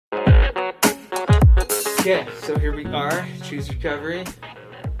Okay, so here we are. Choose Recovery.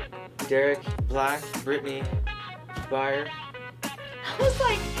 Derek Black, Brittany Byer. I was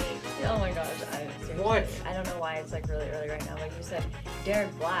like, oh my gosh, seriously, What? I don't know why it's like really early right now, but you said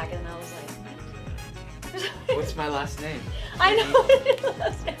Derek Black, and I was like, What's my last name? I know.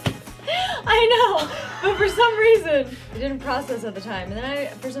 I know, but for some reason, I didn't process at the time. And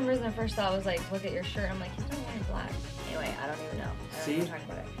then for some reason, I first thought I was like, look at your shirt. I'm like, he's not wearing black. Anyway, I don't even know. I don't See? talk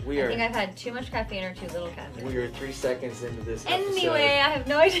about it. We I are- think I've had too much caffeine or too little caffeine. We are 3 seconds into this episode. Anyway, I have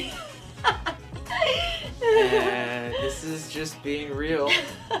no idea. And this is just being real.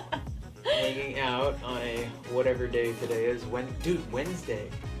 Hanging out on a whatever day today is. Wednesday.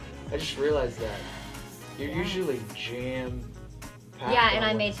 I just realized that. You're Yeah. usually jam-packed. Yeah, and on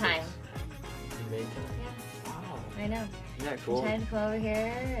I made Wednesdays. time. You made time? Yeah, Wow. I know. Isn't that cool? Time to come over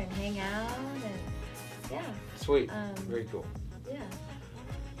here and hang out and yeah, Sweet. Um, Very cool. yeah.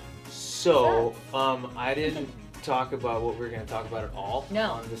 So, I didn't talk about what we were going to talk about at all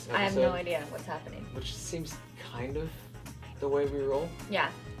No, on this episode. I have no idea what's happening. Which seems kind of the way we roll. Yeah.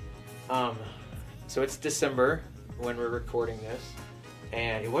 So it's December when we're recording this,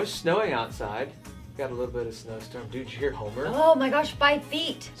 and it was snowing outside. Got a little bit of snowstorm. Dude, did you hear Homer? Oh my gosh, 5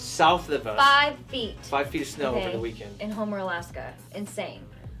 feet. South of us. 5 feet. 5 feet of snow Okay. over the weekend. In Homer, Alaska. Insane.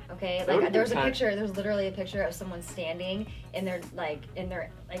 Okay, That would've like there was a been picture. There was literally a picture of someone standing in their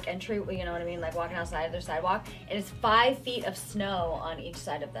entry. You know what I mean? Like walking outside of their sidewalk, and it's 5 feet of snow on each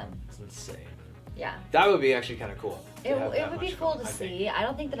side of them. It's insane. Yeah. That would be actually kind of cool. to It have that would be much cool fun, to I think. see. I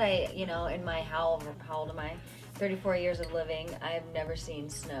don't think that in my how old am I? 34 years of living, I have never seen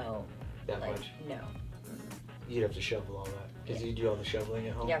snow. That Like, much. no. You'd have to shovel all that because you do all the shoveling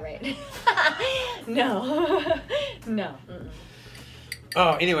at home. Yeah, right. No. No. Mm-mm.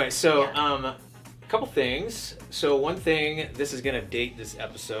 Oh, anyway, so Yeah. a couple things. So one thing, this is gonna date this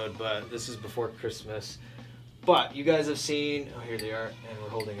episode, but this is before Christmas. But you guys have seen, oh, here they are, and we're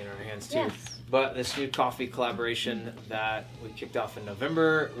holding it in our hands too. Yes. But this new coffee collaboration that we kicked off in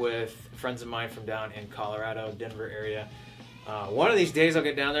November with friends of mine from down in Colorado, Denver area. One of these days I'll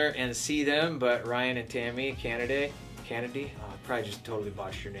get down there and see them, but Ryan and Tammy, Kennedy, I probably just totally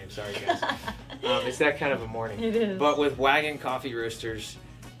botched your name, sorry guys. It's that kind of a morning. It is. But with Wagon Coffee Roasters,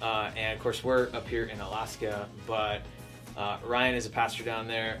 and of course we're up here in Alaska, but Ryan is a pastor down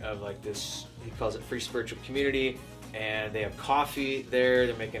there of like this, he calls it Free Spiritual Community, and they have coffee there,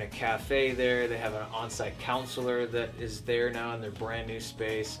 they're making a cafe there, they have an on-site counselor that is there now in their brand new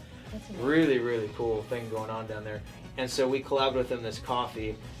space. That's amazing. Really, really cool thing going on down there. And so we collabed with them this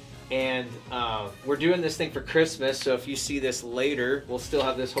coffee, and we're doing this thing for Christmas, so if you see this later, we'll still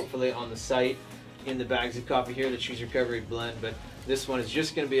have this hopefully on the site in the bags of coffee here, the Choose Recovery blend, but this one is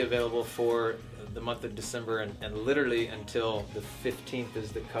just going to be available for the month of December and literally until the 15th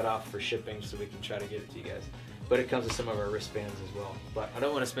is the cutoff for shipping, so we can try to get it to you guys. But it comes with some of our wristbands as well. But I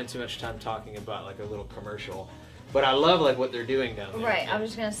don't want to spend too much time talking about like a little commercial. But I love like what they're doing down there. Right, I was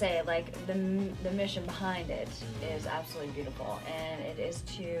just gonna say, like the mission behind it is absolutely beautiful, and it is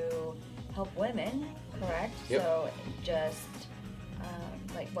to help women, correct? Yep. So just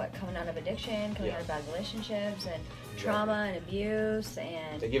like what, coming out of addiction, coming Yeah. out of bad relationships, and Exactly. trauma and abuse,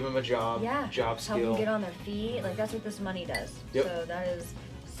 and They give them a job, yeah, job help skill. them get on their feet. Like that's what this money does. Yep. So that is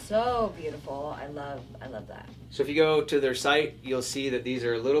so beautiful. I love that. So if you go to their site, you'll see that these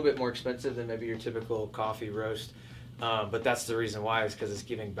are a little bit more expensive than maybe your typical coffee roast. But that's the reason why, is because it's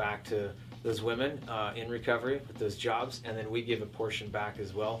giving back to those women in recovery with those jobs. And then we give a portion back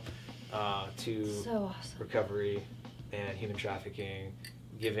as well to So awesome. recovery and human trafficking,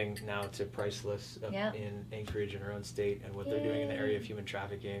 giving now to Priceless up Yeah. in Anchorage in our own state, and what they're doing in the area of human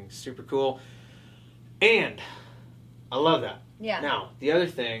trafficking. Super cool. And I love that. Yeah. Now, the other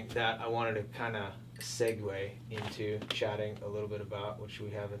thing that I wanted to kind of segue into chatting a little bit about, which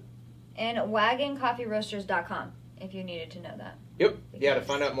we haven't. And wagoncoffeeroasters.com if you needed to know that. Yep. Yeah, to Because-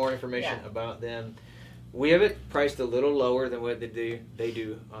 find out more information yeah. about them. We have it priced a little lower than what they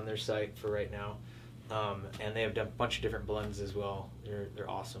do on their site for right now. And they have done a bunch of different blends as well. They're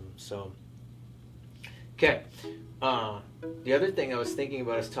awesome. So, okay. The other thing I was thinking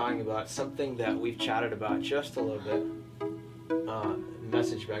about is talking about something that we've chatted about just a little bit,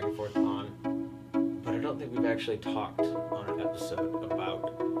 message back and forth on, but I don't think we've actually talked on an episode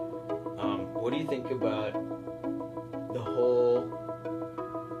about. What do you think about the whole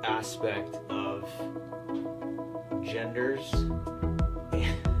aspect of genders?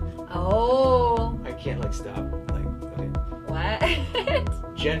 Oh. I can't like stop. Like, okay.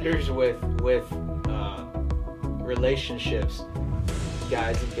 What? Genders with relationships,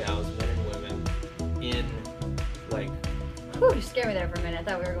 guys and gals, men and women, in like Whew, you scared me there for a minute. I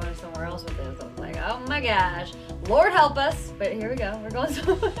thought we were going somewhere else with this. I was like, oh my gosh. Lord help us. But here we go. We're going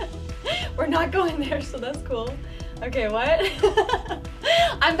somewhere. We're not going there, so that's cool. Okay, what?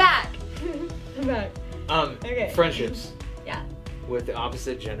 I'm back. I'm back. Okay. Friendships. Yeah. With the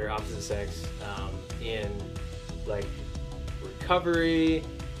opposite gender, opposite sex, in like recovery,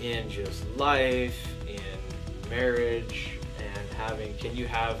 in just life, in marriage, and can you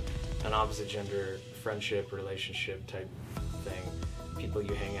have an opposite gender friendship, relationship type thing, people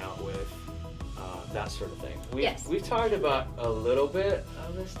you hang out with, that sort of thing. Yes. We've talked about a little bit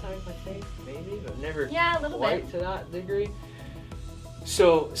of this type, I think, maybe, but never a little quite bit to that degree.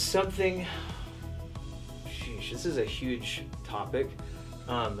 So this is a huge topic,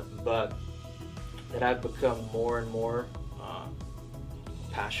 but that I've become more and more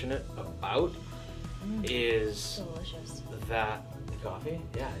passionate about is delicious. that the coffee.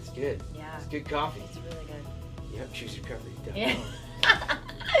 Yeah, it's good. Yeah. It's good coffee. It's really good. Yep, choose recovery. Yeah.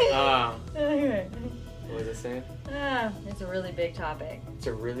 Definitely. What was I saying? It's a really big topic. It's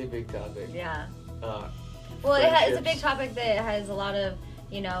a really big topic. Yeah. Well, it's a big topic that has a lot of,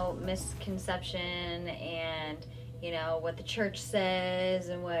 misconception and, what the church says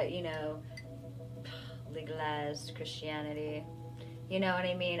and what, legalized Christianity. You know what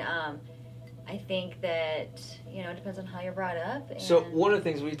I mean? I think that, it depends on how you're brought up. And so one of the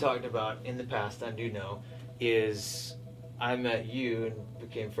things we talked about in the past, I do know, is I met you and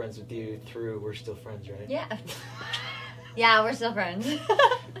became friends with you through, we're still friends, right? Yeah. Yeah, we're still friends.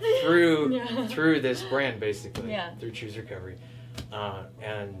 through this brand, basically. Yeah. Through Choose Recovery.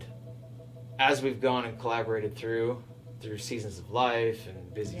 And as we've gone and collaborated through seasons of life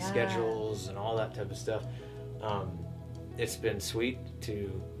and busy schedules and all that type of stuff, it's been sweet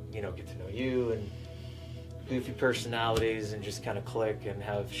to, get to know you and goofy personalities and just kind of click and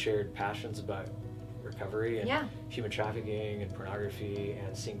have shared passions about recovery and human trafficking and pornography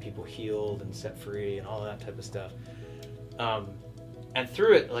and seeing people healed and set free and all that type of stuff. And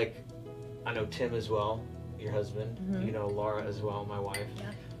through it, like, I know Tim as well, your husband, you know Laura as well, my wife.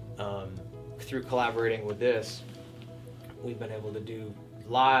 Yeah. Through collaborating with this, we've been able to do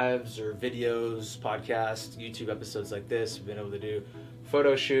lives or videos, podcasts, YouTube episodes like this. We've been able to do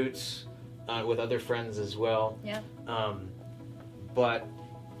photo shoots with other friends as well. Yeah. But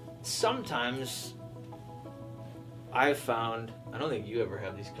sometimes I've found, I don't think you ever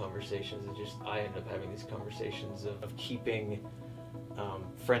have these conversations, I end up having these conversations of keeping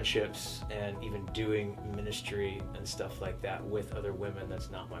friendships and even doing ministry and stuff like that with other women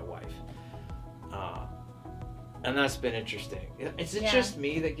that's not my wife. And that's been interesting. Is it just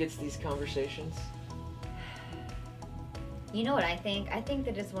me that gets these conversations? You know what I think? I think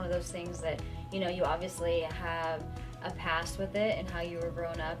that it's one of those things that, you obviously have a past with it and how you were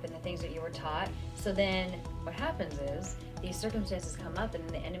grown up and the things that you were taught. So then what happens is these circumstances come up and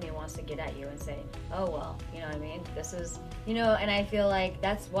the enemy wants to get at you and say, oh, well, you know what I mean? This is, and I feel like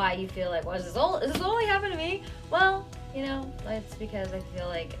that's why you feel like, well, is this only happened to me? Well, it's because I feel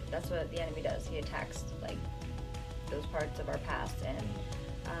like that's what the enemy does. He attacks, like, those parts of our past and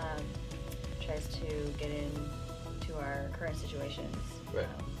tries to get into our current situations with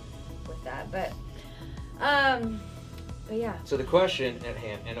that. But yeah. So the question at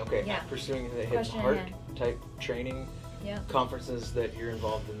hand, and pursuing the Hidden Heart type training conferences that you're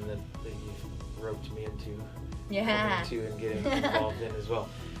involved in that you've roped me into, and getting involved in as well.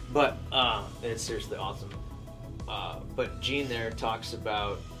 But it's seriously awesome. But Gene there talks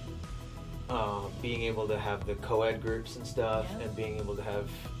about being able to have the co-ed groups and stuff, and being able to have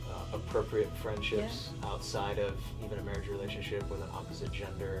appropriate friendships outside of even a marriage relationship with an opposite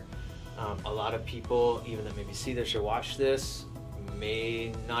gender. A lot of people, even that maybe see this or watch this,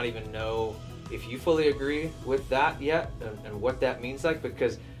 may not even know if you fully agree with that yet and what that means,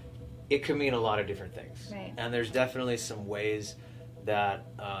 because it could mean a lot of different things. Right. And there's definitely some ways that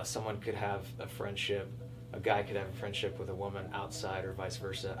someone could have a friendship, a guy could have a friendship with a woman outside or vice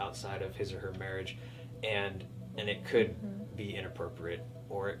versa, outside of his or her marriage, and it could be inappropriate,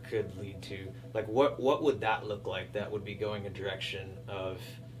 or it could lead to, like, what would that look like that would be going a direction of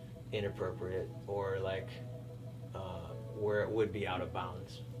inappropriate, or like where it would be out of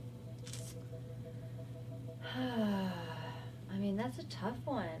bounds? I mean, that's a tough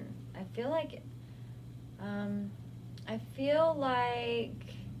one. I feel like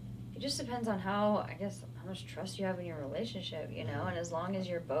it just depends on how much trust you have in your relationship, and as long as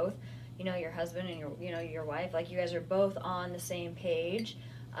you're both, your husband and your wife, like, you guys are both on the same page,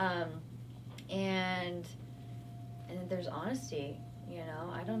 and there's honesty,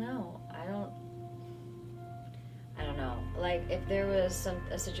 I don't know. Like, if there was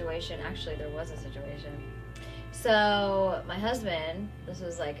a situation, actually there was a situation So my husband, this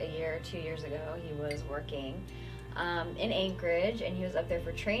was like a year or 2 years ago, he was working in Anchorage, and he was up there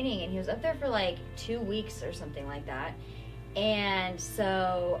for training, and he was up there for like 2 weeks or something like that. And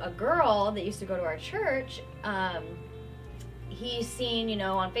so a girl that used to go to our church, he's seen, you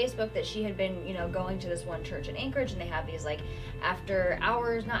know, on Facebook that she had been, you know, going to this one church in Anchorage, and they have these like after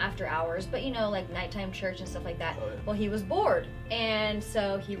hours, not after hours, but, you know, like nighttime church and stuff like that. Oh, yeah. Well, he was bored, and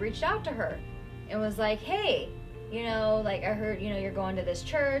so he reached out to her and was like, hey, you know, like, I heard, you know, you're going to this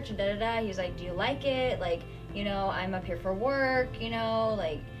church and da-da-da. He was like, do you like it? Like, you know, I'm up here for work, you know,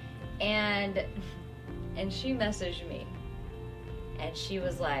 like, and she messaged me, and she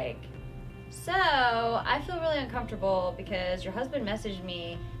was like, so, I feel really uncomfortable because your husband messaged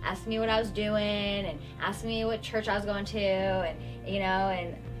me, asking me what I was doing, and asking me what church I was going to, and, you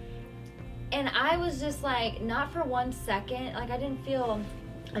know, and I was just like, not for 1 second, like, I didn't feel,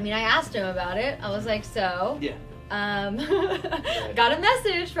 I mean, I asked him about it. I was like, so, Yeah. got a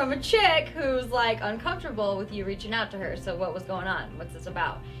message from a chick who's like uncomfortable with you reaching out to her. So what was going on? What's this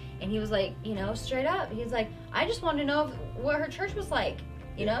about? And he was like, you know, straight up, he's like, I just wanted to know what her church was like.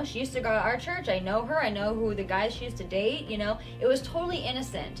 You know, she used to go to our church. I know her. I know who the guys she used to date. You know, it was totally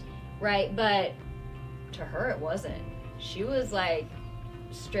innocent, right? But to her, it wasn't. She was like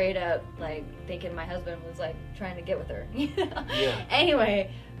straight up like thinking my husband was like trying to get with her. Yeah.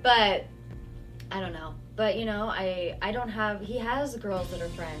 Anyway, but I don't know. But, you know, I don't have, he has girls that are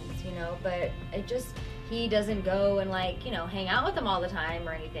friends, you know, but it just, he doesn't go and, like, you know, hang out with them all the time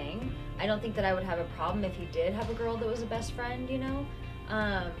or anything. I don't think that I would have a problem if he did have a girl that was a best friend, you know,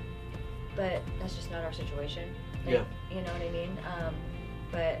 but that's just not our situation. Like, Yeah. You know what I mean?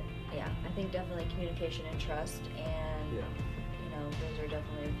 But, yeah, I think definitely communication and trust, and, Yeah. you know, those are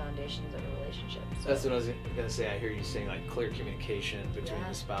definitely the foundations of a relationship. So. That's what I was going to say. I hear you saying, like, clear communication between Yeah.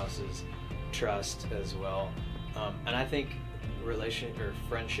 the spouses, trust as well. And I think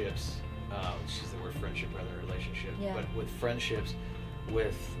friendships, let's use the word friendship rather than relationship, Yeah. but with friendships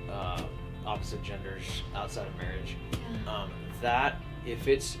with opposite genders outside of marriage, Yeah. that if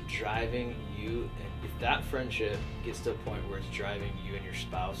it's driving you, and if that friendship gets to a point where it's driving you and your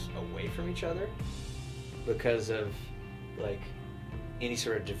spouse away from each other because of like any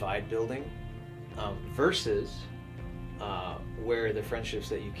sort of divide building, versus where the friendships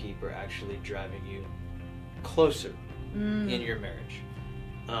that you keep are actually driving you closer in your marriage.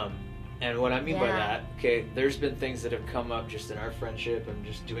 And what I mean by Yeah. that, okay, there's been things that have come up just in our friendship and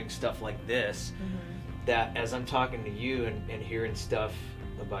just doing stuff like this, that as I'm talking to you and hearing stuff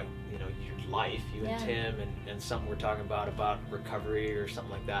about, you know, your life, you and Yeah. Tim, and something we're talking about recovery or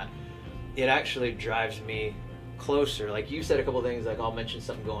something like that, it actually drives me closer. Like you said a couple of things, like I'll mention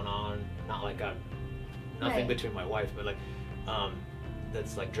something going on, not like nothing Right. between my wife, but like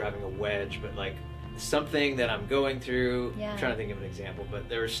that's like driving a wedge, but like something that I'm going through. Yeah. I'm trying to think of an example, but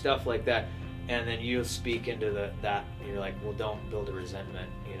there was stuff like that, and then you speak into that, and you're like, well, don't build a resentment,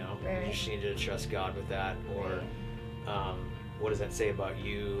 you know. Right. You just need to trust God with that, or what does that say about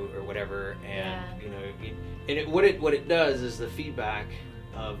you, or whatever. And Yeah. you know, what it does is the feedback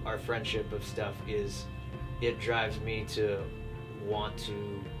of our friendship of stuff is it drives me to want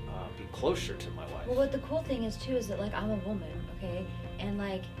to be closer to my wife. Well, what the cool thing is too is that like I'm a woman, okay, and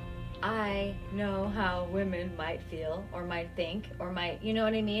like I know how women might feel or might think or might, you know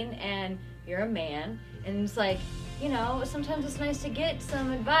what I mean, and you're a man, and it's like, you know, sometimes it's nice to get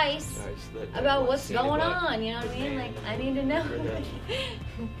some advice about what's going on, you know what I mean, like I need to know.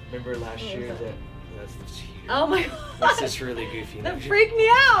 Remember last What year was that? that's the cheater. Oh my That's god, just really goofy. that freaked me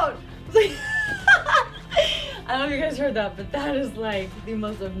out. It's like, I don't know if you guys heard that, but that is like the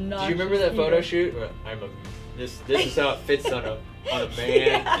most obnoxious. Do you remember that cheater. photo shoot? Where this is how it fits on a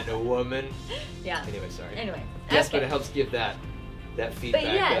man and a woman. Yeah. Anyway, sorry. Anyway. Yes, okay. but it helps give that feedback,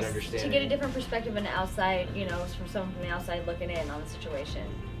 But yes, that understanding. to get a different perspective on the outside, you know, from someone from the outside looking in on the situation.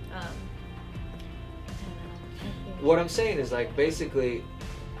 I don't know. What I'm saying is, like, basically,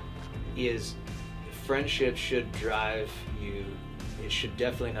 is friendship should drive you. It should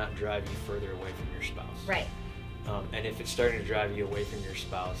definitely not drive you further away from your spouse. Right. And if it's starting to drive you away from your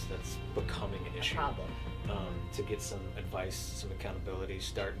spouse, that's becoming an issue. Problem. To get some advice, some accountability,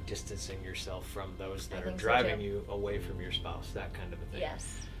 start distancing yourself from those that are think so, driving too. you away from your spouse, that kind of a thing.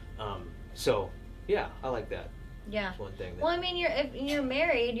 Yes. So, yeah, I like that. Yeah. That's one thing. Well, I mean, if you're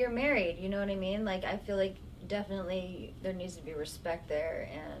married, you're married. You know what I mean? Like, I feel like definitely there needs to be respect there,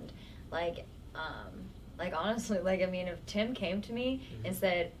 and like honestly, like, I mean, if Tim came to me and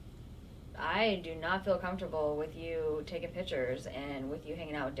said, I do not feel comfortable with you taking pictures and with you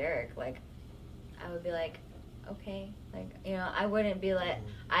hanging out with Derek, like, I would be like, okay, like, you know, I wouldn't be like,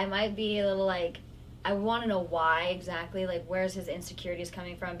 I might be a little like, I want to know why exactly, like where's his insecurities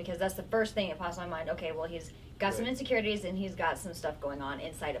coming from, because that's the first thing that pops in my mind. Okay, well, he's got some insecurities and he's got some stuff going on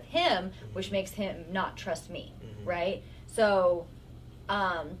inside of him, which makes him not trust me, right? So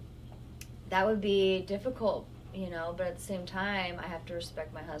that would be difficult, you know, but at the same time, I have to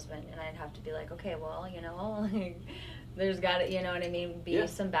respect my husband, and I'd have to be like, okay, well, you know, like, there's got to, you know what I mean, be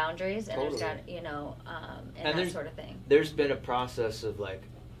some boundaries, and there's got to, you know, and that sort of thing. There's been a process of, like,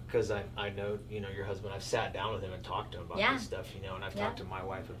 because I know, you know, your husband, I've sat down with him and talked to him about this stuff, you know, and I've talked to my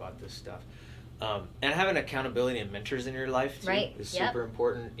wife about this stuff. And having accountability and mentors in your life, too, is super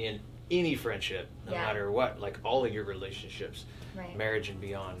important in any friendship, no matter what, like all of your relationships, marriage and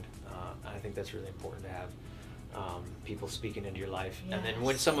beyond. I think that's really important to have people speaking into your life. And then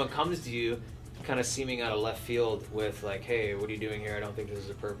when someone comes to you, kind of seeming out of left field with like, hey, what are you doing here? I don't think this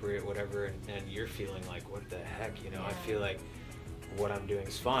is appropriate, whatever. And you're feeling like, what the heck? You know, I feel like what I'm doing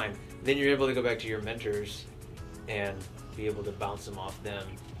is fine. Then you're able to go back to your mentors and be able to bounce them off them.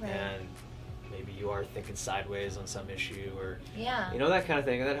 And maybe you are thinking sideways on some issue, or you know, that kind of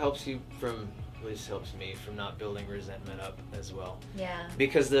thing. And that helps you from, at least helps me, from not building resentment up as well.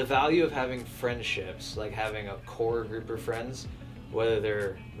 Because the value of having friendships, like having a core group of friends, whether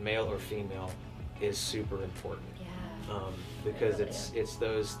they're male or female, is super important. Because it's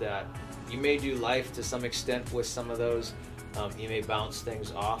those that you may do life to some extent with. Some of those you may bounce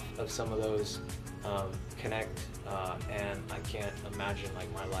things off of some of those, connect, and I can't imagine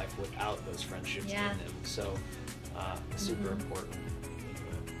like my life without those friendships in them. So super important.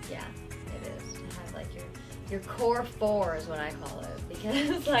 Yeah, it is to have like your core four is what I call it,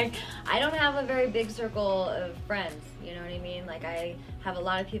 because like I don't have a very big circle of friends, you know what I mean? Like I have a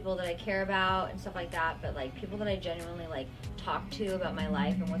lot of people that I care about and stuff like that, but like people that I genuinely like talk to about my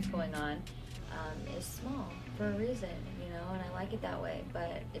life and what's going on is small for a reason, you know, and I like it that way.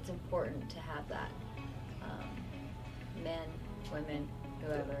 But it's important to have that, men, women,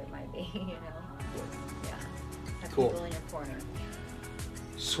 whoever it might be, you know. Have people in your corner.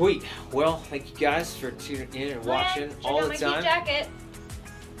 Sweet. Well, thank you guys for tuning in and watching all the time. Jacket.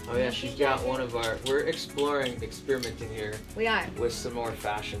 Oh yeah, she's got one of our. We're experimenting here. We are with some more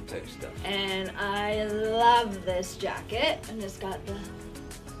fashion type stuff. And I love this jacket, and it's got the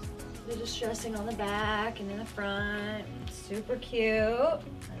distressing on the back and in the front. Super cute. I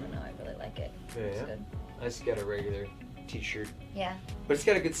don't know. I really like it. It's good. I just got a regular T-shirt. Yeah. But it's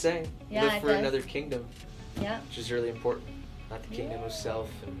got a good saying. Live for another kingdom. Yeah. Which is really important. Not the kingdom of self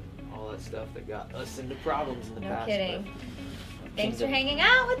and all that stuff that got us into problems in the past. No kidding. Thanks for hanging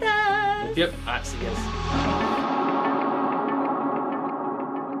out with us. Yep. All right, see you guys.